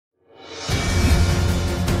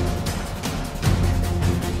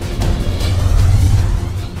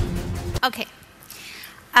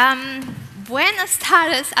Buenas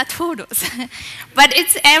tardes a todos. But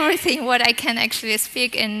it's everything what I can actually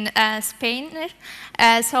speak in Spanish,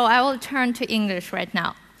 so I will turn to English right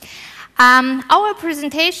now. Our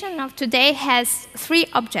presentation of today has three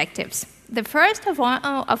objectives. The first of all,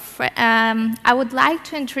 I would like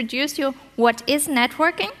to introduce you what is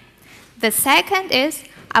networking. The second is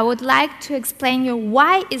I would like to explain you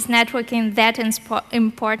why is networking that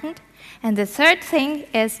important. And the third thing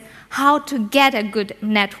is how to get a good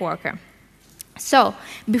networker. So,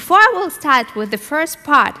 before I will start with the first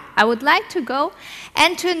part, I would like to go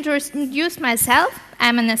and to introduce myself.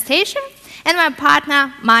 I'm Anastasia, and my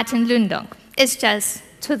partner, Martin Luenendonk, is just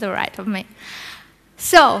to the right of me.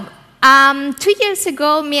 So, 2 years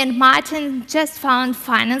ago, me and Martin just found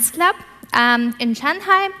Finance Club in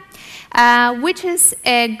Shanghai, which is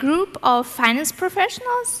a group of finance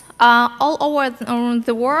professionals all over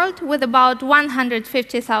the world with about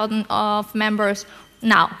 150,000 of members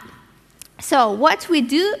now. So what we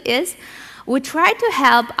do is we try to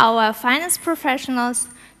help our finance professionals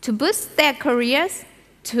to boost their careers,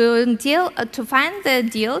 to find the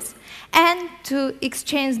deals, and to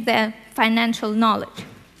exchange their financial knowledge.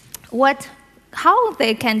 How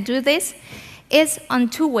they can do this is on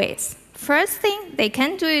two ways. First thing, they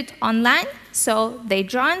can do it online, so they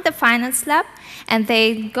join the Finance Lab and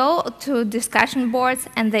they go to discussion boards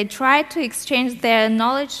and they try to exchange their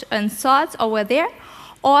knowledge and thoughts over there.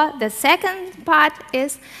 Or the second part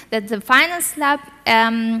is that the Finance Lab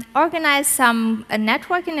organize some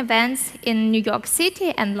networking events in New York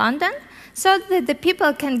City and London so that the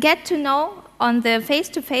people can get to know on the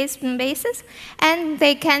face-to-face basis, and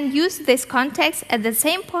they can use this context at the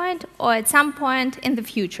same point or at some point in the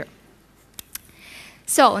future.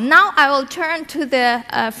 So now I will turn to the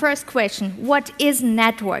first question. What is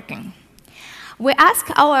networking? We ask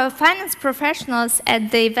our finance professionals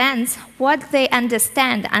at the events what they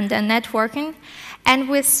understand under networking, and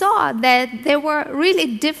we saw that there were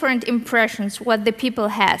really different impressions what the people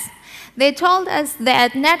has. They told us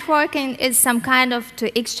that networking is some kind of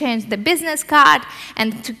to exchange the business card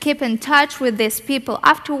and to keep in touch with these people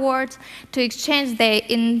afterwards, to exchange their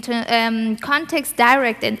context,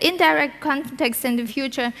 direct and indirect context in the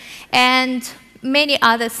future, and many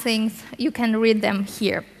other things. You can read them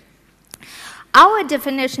here. Our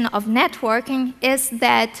definition of networking is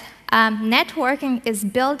that networking is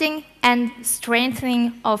building and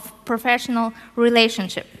strengthening of professional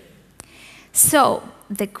relationship. So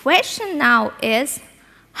the question now is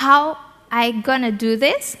how I gonna do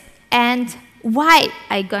this and why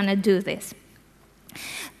I gonna do this.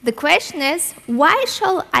 The question is, why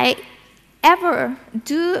shall I ever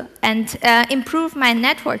do and improve my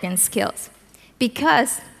networking skills?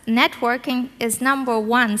 Because networking is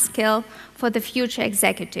 #1 skill for the future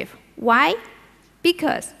executive. Why?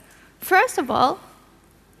 Because, first of all,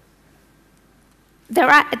 there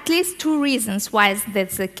are at least two reasons why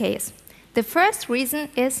that's the case. The first reason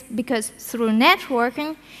is because through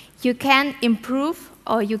networking, you can improve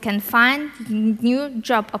or you can find new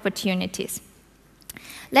job opportunities.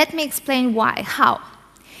 Let me explain why. How?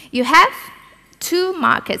 You have two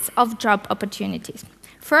markets of job opportunities.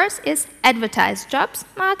 First is advertised jobs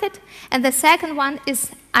market, and the second one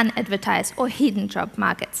is unadvertised or hidden job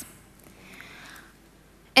markets.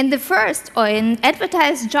 In the first, or in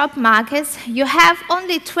advertised job markets, you have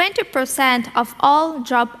only 20% of all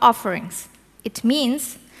job offerings. It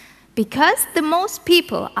means because the most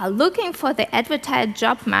people are looking for the advertised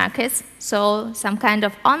job markets, so some kind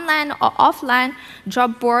of online or offline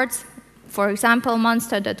job boards, for example,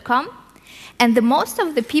 monster.com, and the most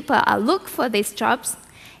of the people are looking for these jobs,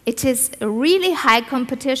 it is a really high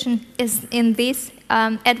competition in these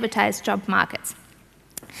advertised job markets.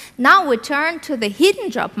 Now we turn to the hidden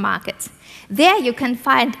job markets. There you can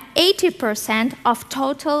find 80% of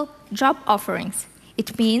total job offerings.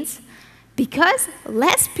 It means because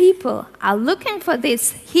less people are looking for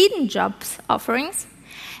these hidden jobs offerings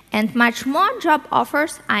and much more job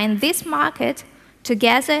offers are in this market,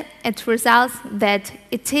 together it results that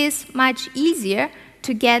it is much easier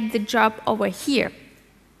to get the job over here.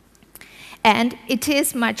 And it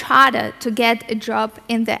is much harder to get a job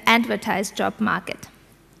in the advertised job market.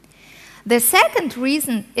 The second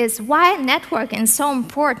reason is why networking is so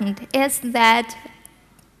important is that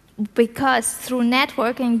because through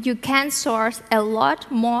networking you can source a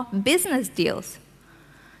lot more business deals.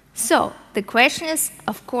 So the question is,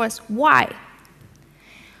 of course, why?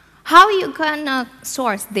 How are you gonna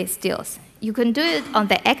source these deals? You can do it on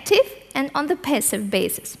the active and on the passive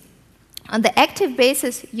basis. On the active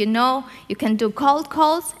basis, you know you can do cold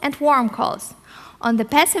calls and warm calls. On the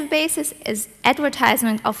passive basis is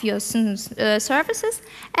advertisement of your services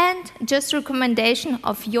and just recommendation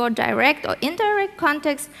of your direct or indirect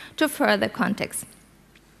contacts to further contacts.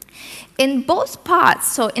 In both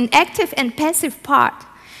parts, so in active and passive part,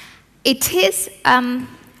 it is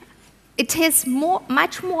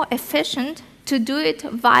much more efficient to do it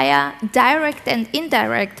via direct and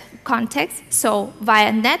indirect contacts, so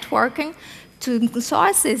via networking to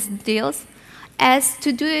source these deals, as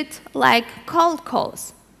to do it like cold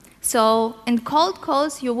calls. So in cold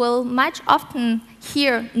calls, you will much often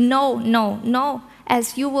hear no, no, no,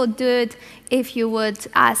 as you would do it if you would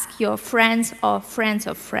ask your friends of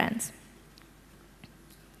friends.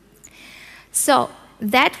 So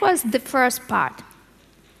that was the first part.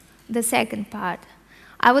 The second part.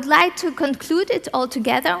 I would like to conclude it all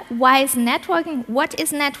together. Why is networking? What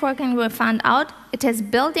is networking? We found out it is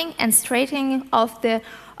building and strengthening of the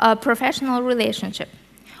professional relationship.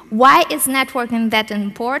 Why is networking that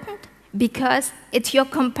important? Because it's your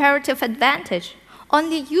comparative advantage.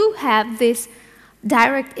 Only you have this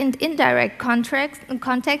direct and indirect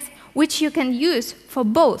contacts which you can use for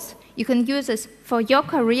both. You can use this for your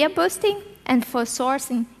career boosting and for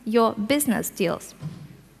sourcing your business deals.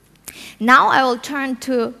 Now I will turn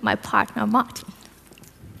to my partner, Martin.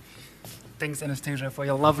 Thanks, Anastasia, for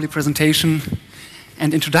your lovely presentation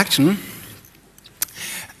and introduction.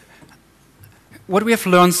 What we have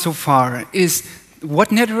learned so far is what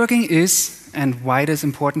networking is and why it is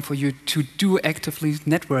important for you to do actively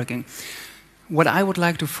networking. What I would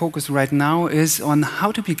like to focus right now is on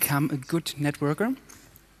how to become a good networker.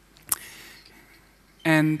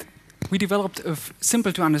 And we developed a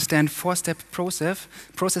simple to understand 4-step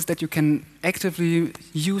process that you can actively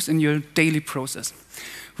use in your daily process,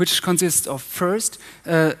 which consists of first,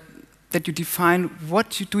 that you define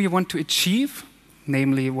what do you want to achieve,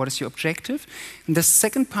 namely what is your objective. And the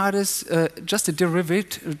second part is just a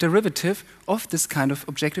derivative of this kind of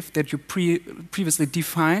objective that you previously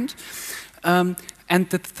defined. And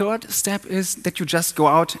the third step is that you just go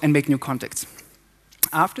out and make new contacts.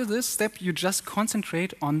 After this step, you just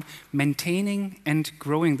concentrate on maintaining and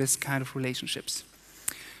growing this kind of relationships.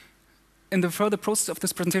 In the further process of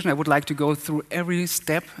this presentation, I would like to go through every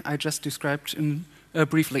step I just described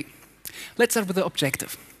briefly. Let's start with the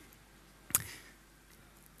objective.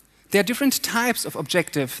 There are different types of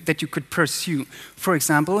objective that you could pursue. For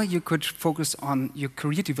example, you could focus on your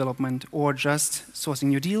career development or just sourcing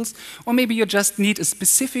new deals, or maybe you just need a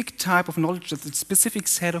specific type of knowledge that a specific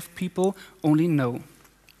set of people only know.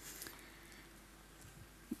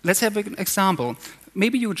 Let's have an example.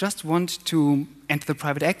 Maybe you just want to enter the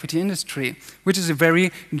private equity industry, which is a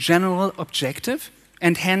very general objective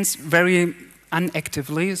and hence very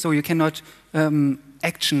unactively, so you cannot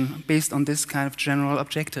action based on this kind of general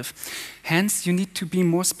objective. Hence, you need to be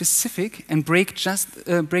more specific and break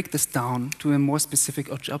this down to a more specific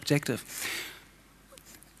objective.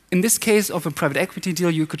 In this case of a private equity deal,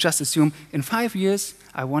 you could just assume in 5 years,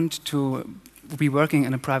 I want to be working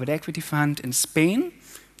in a private equity fund in Spain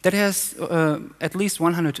that has at least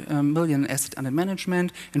 100 million assets under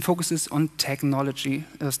management and focuses on technology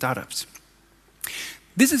startups.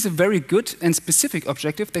 This is a very good and specific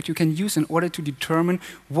objective that you can use in order to determine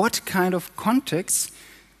what kind of context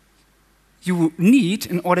you need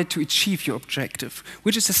in order to achieve your objective,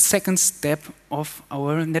 which is the second step of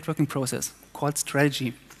our networking process, called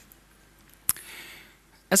strategy.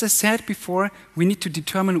 As I said before, we need to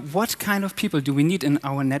determine what kind of people do we need in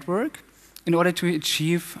our network in order to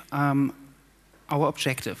achieve our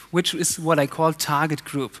objective, which is what I call target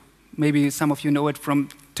group. Maybe some of you know it from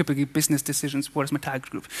typical business decisions, what is my target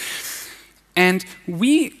group? And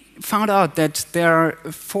we found out that there are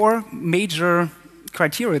 4 major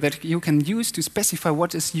criteria that you can use to specify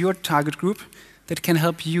what is your target group that can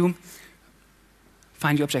help you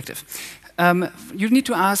find your objective. You need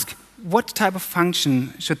to ask, what type of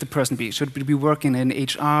function should the person be? Should we be working in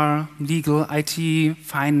HR, legal, IT,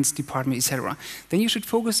 finance department, etc.? Then you should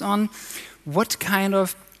focus on what kind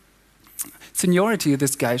of seniority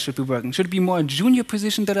this guy should be working. Should it be more a junior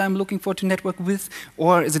position that I'm looking for to network with,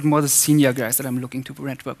 or is it more the senior guys that I'm looking to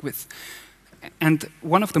network with? And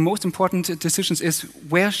one of the most important decisions is,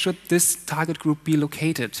 where should this target group be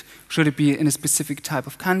located? Should it be in a specific type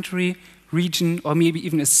of country, region, or maybe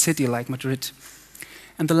even a city like Madrid?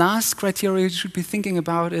 And the last criteria you should be thinking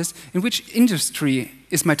about is, in which industry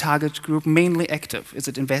is my target group mainly active? Is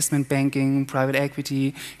it investment banking, private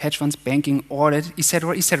equity, hedge funds, banking, audit,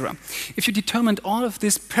 etc., etc.? If you determined all of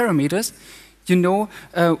these parameters, you know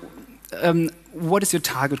what is your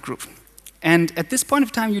target group. And at this point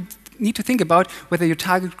of time, you need to think about whether your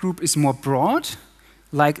target group is more broad,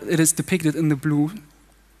 like it is depicted in the blue,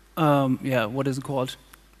 what is it called,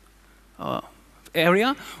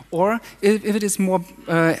 area, or if it is more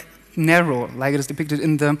narrow, like it is depicted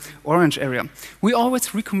in the orange area. We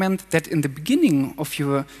always recommend that in the beginning of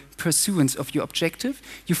your pursuance of your objective,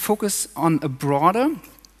 you focus on a broader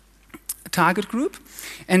target group,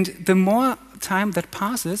 and the more time that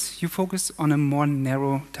passes, you focus on a more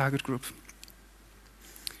narrow target group.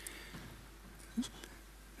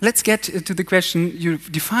 Let's get to the question.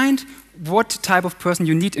 You've defined what type of person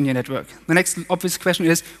you need in your network. The next obvious question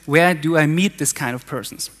is, where do I meet this kind of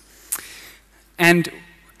persons? And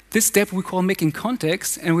this step we call making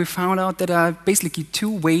contacts, and we found out that there are basically two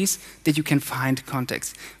ways that you can find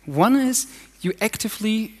contacts. One is you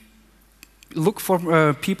actively look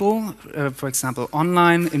for people, for example,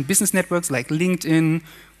 online in business networks like LinkedIn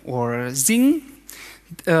or Xing.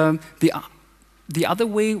 The other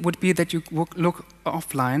way would be that you look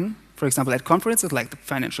offline, for example, at conferences like the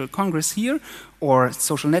Financial Congress here, or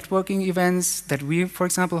social networking events that we, for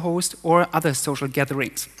example, host, or other social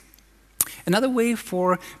gatherings. Another way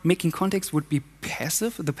for making contacts would be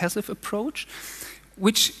the passive approach,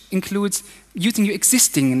 which includes using your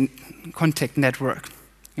existing contact network.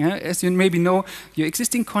 Yeah, as you maybe know, your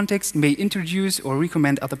existing contacts may introduce or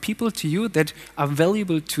recommend other people to you that are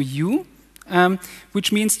valuable to you,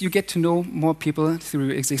 which means you get to know more people through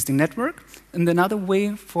your existing network. And another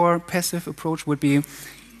way for passive approach would be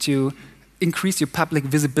to increase your public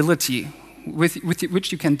visibility,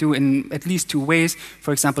 which you can do in at least two ways.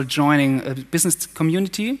 For example, joining a business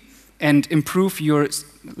community and improve your,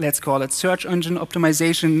 let's call it, search engine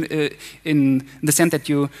optimization in the sense that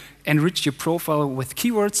you enrich your profile with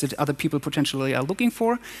keywords that other people potentially are looking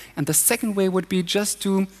for. And the second way would be just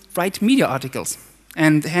to write media articles.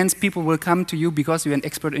 And hence, people will come to you because you're an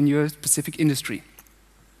expert in your specific industry.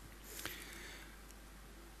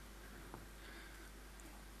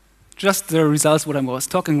 Just the results what I was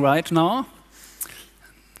talking right now.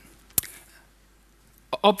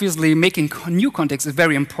 Obviously, making new contacts is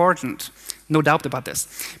very important, no doubt about this.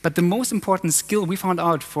 But the most important skill we found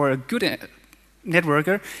out for a good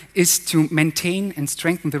networker is to maintain and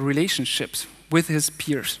strengthen the relationships with his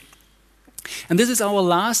peers. And this is our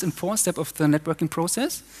last and fourth step of the networking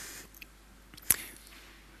process.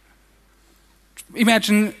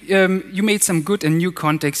 Imagine you made some good and new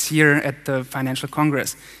contacts here at the Financial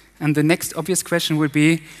Congress. And the next obvious question would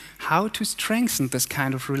be how to strengthen this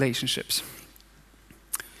kind of relationships.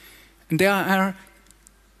 And there are,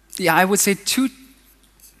 I would say, two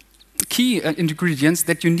key ingredients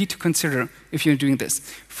that you need to consider if you're doing this.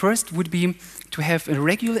 First would be to have a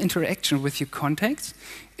regular interaction with your contacts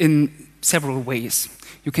in several ways.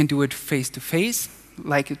 You can do it face-to-face,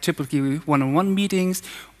 like typically one-on-one meetings,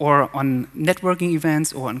 or on networking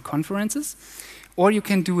events, or on conferences. Or you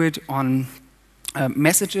can do it on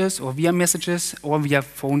messages, or via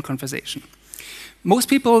phone conversation. Most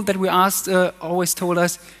people that we asked always told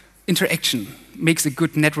us interaction makes a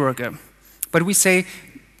good networker. But we say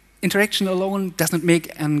interaction alone doesn't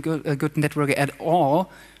make a good networker at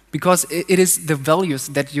all, because it is the values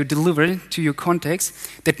that you deliver to your contacts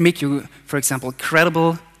that make you, for example,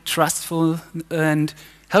 credible, trustful, and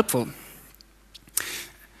helpful.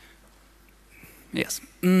 Yes.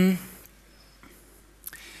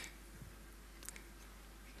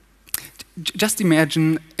 Just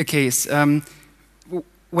imagine a case.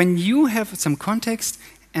 When you have some context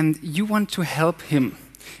and you want to help him,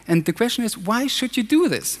 and the question is, why should you do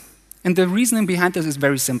this? And the reasoning behind this is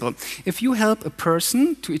very simple. If you help a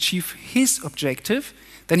person to achieve his objective,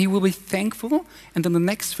 then he will be thankful, and in the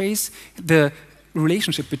next phase, the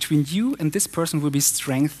relationship between you and this person will be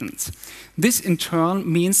strengthened. This, in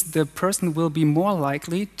turn, means the person will be more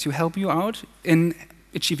likely to help you out in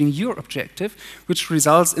achieving your objective, which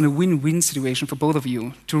results in a win-win situation for both of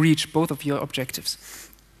you to reach both of your objectives.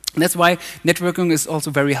 And that's why networking is also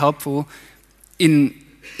very helpful in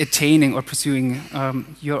attaining or pursuing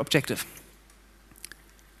your objective.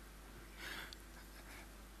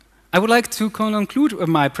 I would like to conclude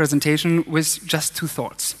my presentation with just two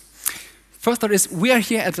thoughts. First thought is, we are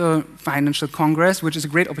here at the Financial Congress, which is a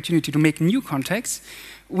great opportunity to make new contacts,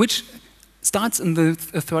 which starts in the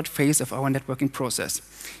third phase of our networking process.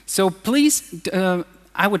 So please,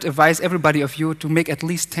 I would advise everybody of you to make at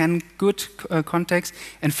least 10 good contacts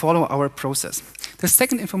and follow our process. The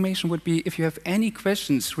second information would be, if you have any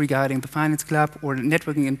questions regarding the Finance Club or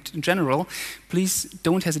networking in general, please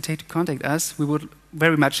don't hesitate to contact us. We would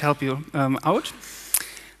very much help you out.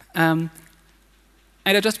 And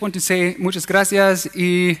I just want to say muchas gracias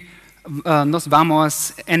y nos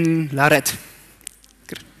vamos en la red.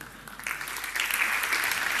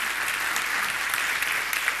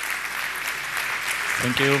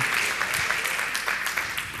 Thank you.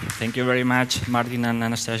 Thank you very much, Martin and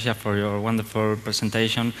Anastasia, for your wonderful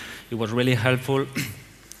presentation. It was really helpful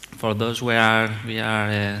for those we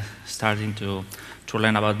are starting to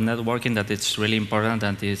learn about networking, that it's really important,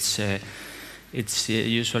 and it's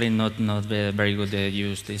usually not very good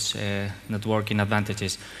use, these networking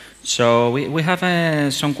advantages. So we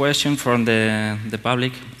have some questions from the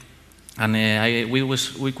public, and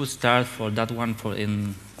we could start for that one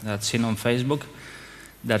that's seen on Facebook,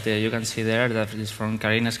 that you can see there, that is from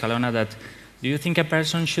Karina Escalona, that do you think a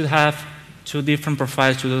person should have two different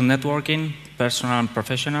profiles to do networking, personal and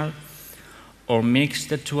professional, or mix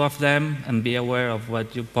the two of them and be aware of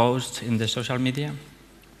what you post in the social media?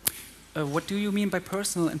 What do you mean by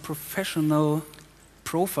personal and professional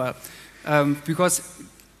profile? Because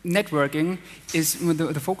networking is,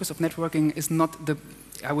 the focus of networking is not the,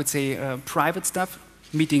 I would say, private stuff,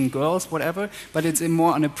 meeting girls, whatever, but it's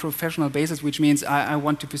more on a professional basis, which means I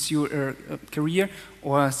want to pursue a career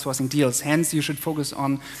or sourcing deals. Hence, you should focus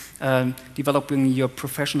on developing your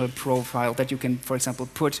professional profile that you can, for example,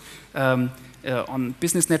 put on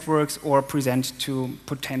business networks or present to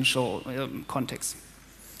potential contacts.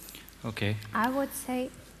 Okay. I would say,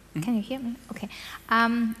 can you hear me? Okay.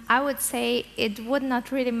 I would say it would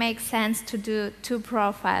not really make sense to do two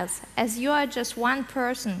profiles. As you are just one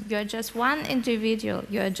person, you are just one individual,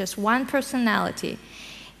 you are just one personality.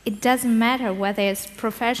 It doesn't matter whether it's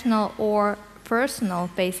professional or personal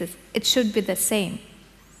basis. It should be the same.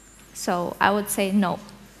 So I would say no.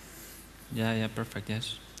 Yeah, perfect,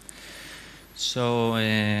 yes. So,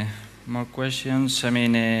 more questions. I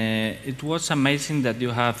mean, it was amazing that you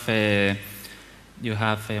have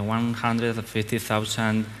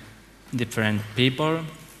 150,000 different people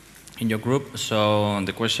in your group. So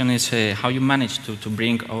the question is how you managed to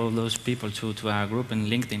bring all those people to a group in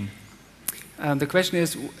LinkedIn? The question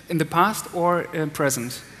is in the past or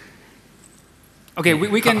present? Okay,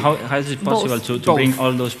 we can... How is it possible to bring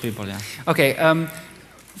all those people? Yeah. Okay.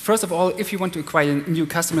 First of all, if you want to acquire new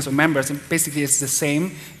customers or members, and basically it's the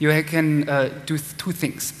same, you can do two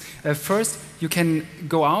things. First, you can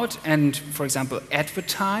go out and, for example,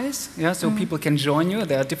 advertise, so people can join you.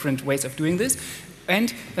 There are different ways of doing this.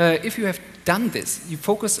 And if you have done this, you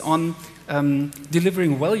focus on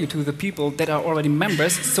delivering value to the people that are already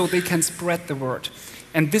members so they can spread the word.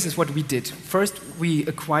 And this is what we did. First, we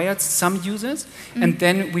acquired some users, and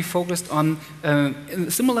then we focused on,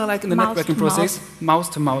 similar like in the networking process,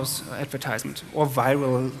 mouse-to-mouse advertisement, or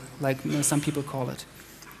viral, like some people call it.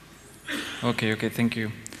 Okay, thank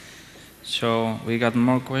you. So we got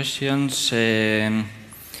more questions. Why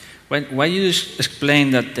you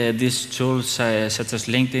explain that these tools, such as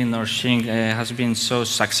LinkedIn or Xing, has been so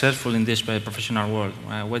successful in this professional world?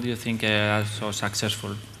 Why do you think are so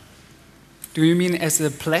successful? Do you mean as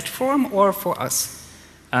a platform or for us?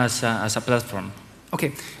 As a platform.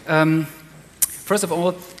 Okay. First of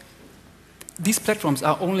all, these platforms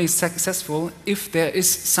are only successful if there is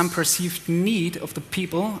some perceived need of the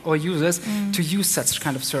people or users to use such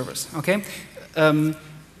kind of service. Okay. And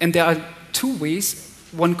there are two ways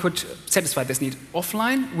one could satisfy this need: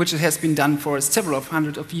 offline, which has been done for several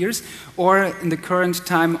hundred of years, or in the current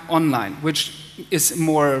time online, which is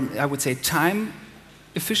more, I would say, time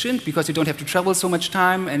efficient, because you don't have to travel so much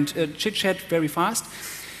time and chit-chat very fast,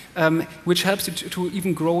 which helps you to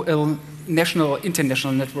even grow a national or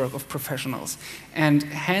international network of professionals. And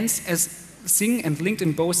hence, as Xing and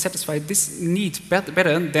LinkedIn both satisfy this need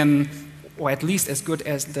better than, or at least as good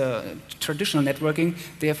as the traditional networking,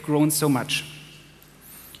 they have grown so much.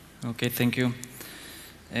 Okay, thank you.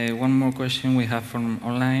 One more question we have from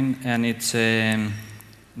online, and it's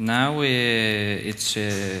now it's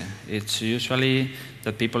usually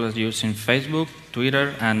that people are using Facebook,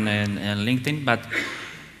 Twitter, and LinkedIn, but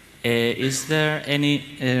is there any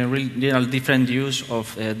real different use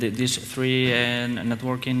of these three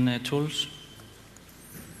networking tools?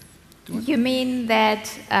 You mean that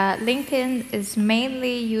LinkedIn is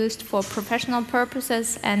mainly used for professional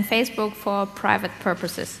purposes and Facebook for private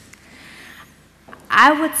purposes?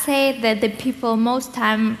 I would say that the people most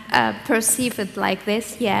time perceive it like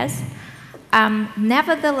this, yes.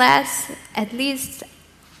 Nevertheless, at least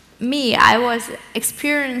me, I was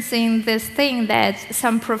experiencing this thing that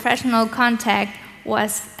some professional contact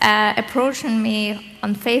was approaching me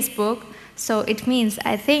on Facebook. So it means,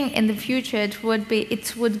 I think in the future it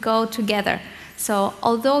would go together. So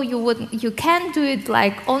although you can do it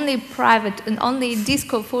like only private and only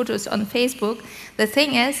disco photos on Facebook, the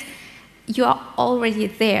thing is, you are already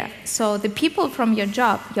there. So the people from your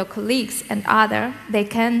job, your colleagues and other, they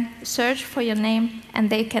can search for your name and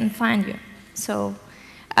they can find you. So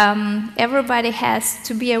everybody has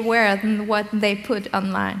to be aware of what they put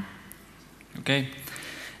online. Okay.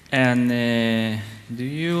 And do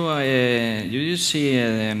you see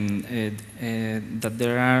that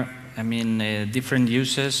there are, different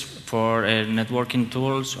uses for networking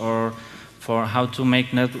tools or for how to make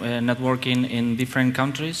networking in different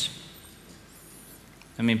countries?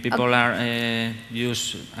 People are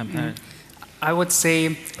use. I would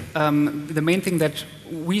say the main thing that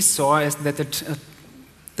we saw is that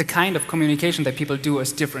the kind of communication that people do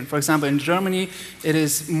is different. For example, in Germany, it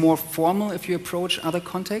is more formal if you approach other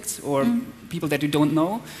contexts or people that you don't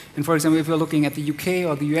know. And for example, if you're looking at the UK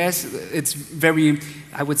or the US, it's very,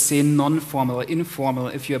 I would say, non-formal or informal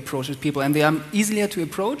if you approach people. And they are easier to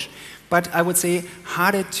approach, but I would say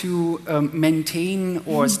harder to maintain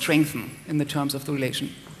or strengthen in the terms of the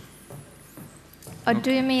relation. Or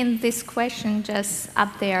do you mean this question just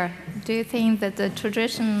up there? Do you think that the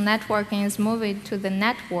traditional networking is moving to the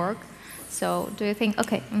network? So do you think,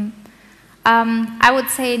 okay, I would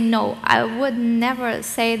say no. I would never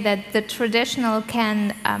say that the traditional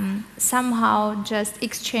can somehow just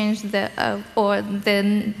exchange or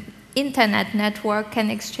the internet network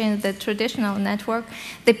can exchange the traditional network.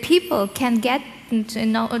 The people can get to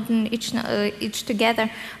know each together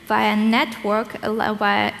via network,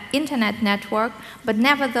 via internet network, but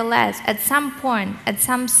nevertheless, at some point, at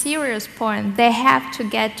some serious point, they have to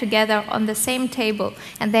get together on the same table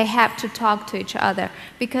and they have to talk to each other,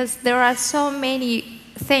 because there are so many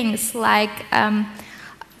things like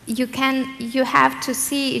you have to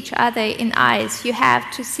see each other in eyes. You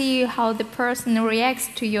have to see how the person reacts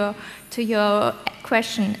to your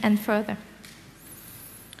question and further.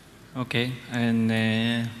 Okay, and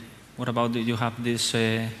what about, you have this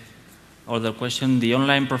other question? The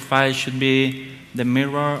online profile should be the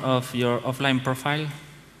mirror of your offline profile?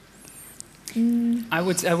 I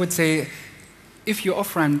would say if your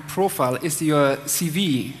offline profile is your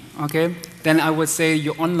CV, okay, then I would say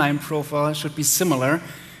your online profile should be similar,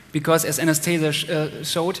 because as Anastasia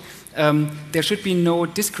showed, there should be no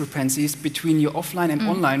discrepancies between your offline and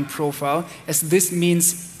online profile, as this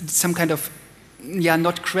means some kind of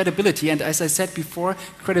not credibility. And as I said before,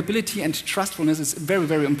 credibility and trustfulness is very,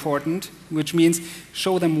 very important, which means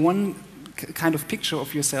show them one kind of picture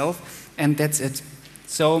of yourself, and that's it.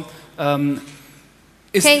 So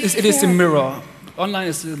it is the mirror. Online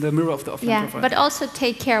is the mirror of the offline profile. But also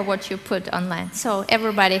take care what you put online. So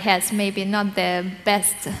everybody has maybe not the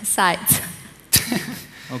best sides.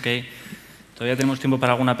 Ok. Todavía tenemos tiempo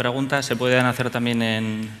para alguna pregunta. Se pueden hacer también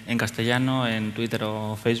en castellano, en Twitter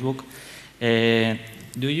o Facebook. What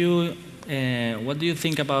do you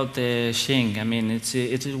think about Xing? I mean, is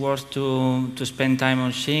it worth to spend time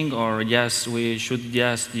on Xing, or we should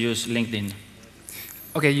just use LinkedIn?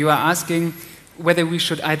 Okay, you are asking whether we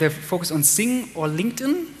should either focus on Xing or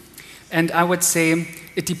LinkedIn, and I would say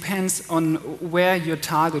it depends on where your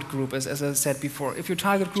target group is, as I said before. If your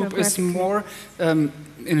target group is more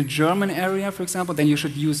in a German area, for example, then you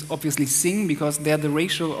should use obviously Xing, because there the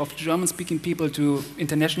ratio of German-speaking people to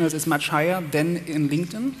internationals is much higher than in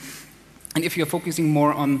LinkedIn. And if you're focusing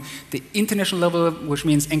more on the international level, which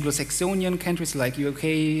means Anglo-Saxonian countries like UK,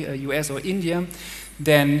 US or India,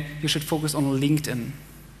 then you should focus on LinkedIn.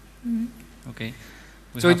 Okay.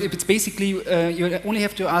 So it's basically, you only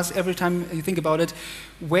have to ask every time you think about it,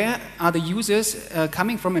 where are the users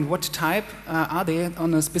coming from and what type are they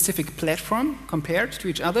on a specific platform compared to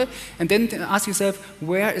each other, and then ask yourself,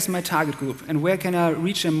 where is my target group and where can I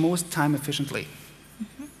reach them most time efficiently?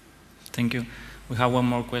 Thank you. We have one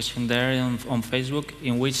more question there on Facebook.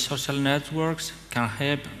 In which social networks can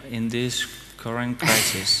help in this current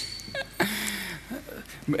crisis?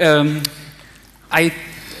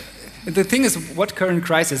 The thing is, what current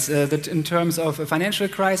crisis? That in terms of a financial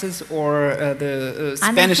crisis or the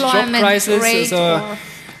Spanish job crisis? So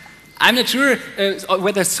I'm not sure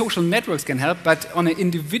whether social networks can help, but on a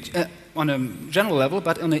general level,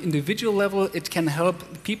 but on an individual level, it can help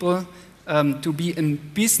people to be in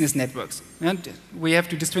business networks. And we have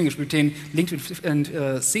to distinguish between LinkedIn and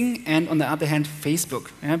Xing, and on the other hand, Facebook,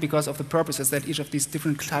 because of the purposes that each of these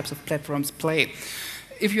different types of platforms play.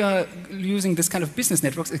 If you are using this kind of business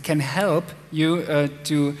networks, it can help you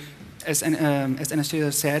to, as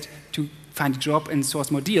Anastasia said, to find a job and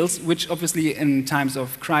source more deals, which obviously in times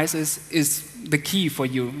of crisis is the key for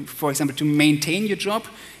you, for example, to maintain your job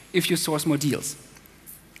if you source more deals.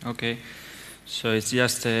 Okay, so it's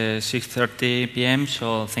just 6:30 p.m.,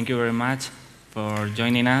 so thank you very much for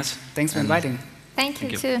joining us. Thanks for inviting. Thank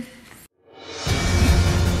you too.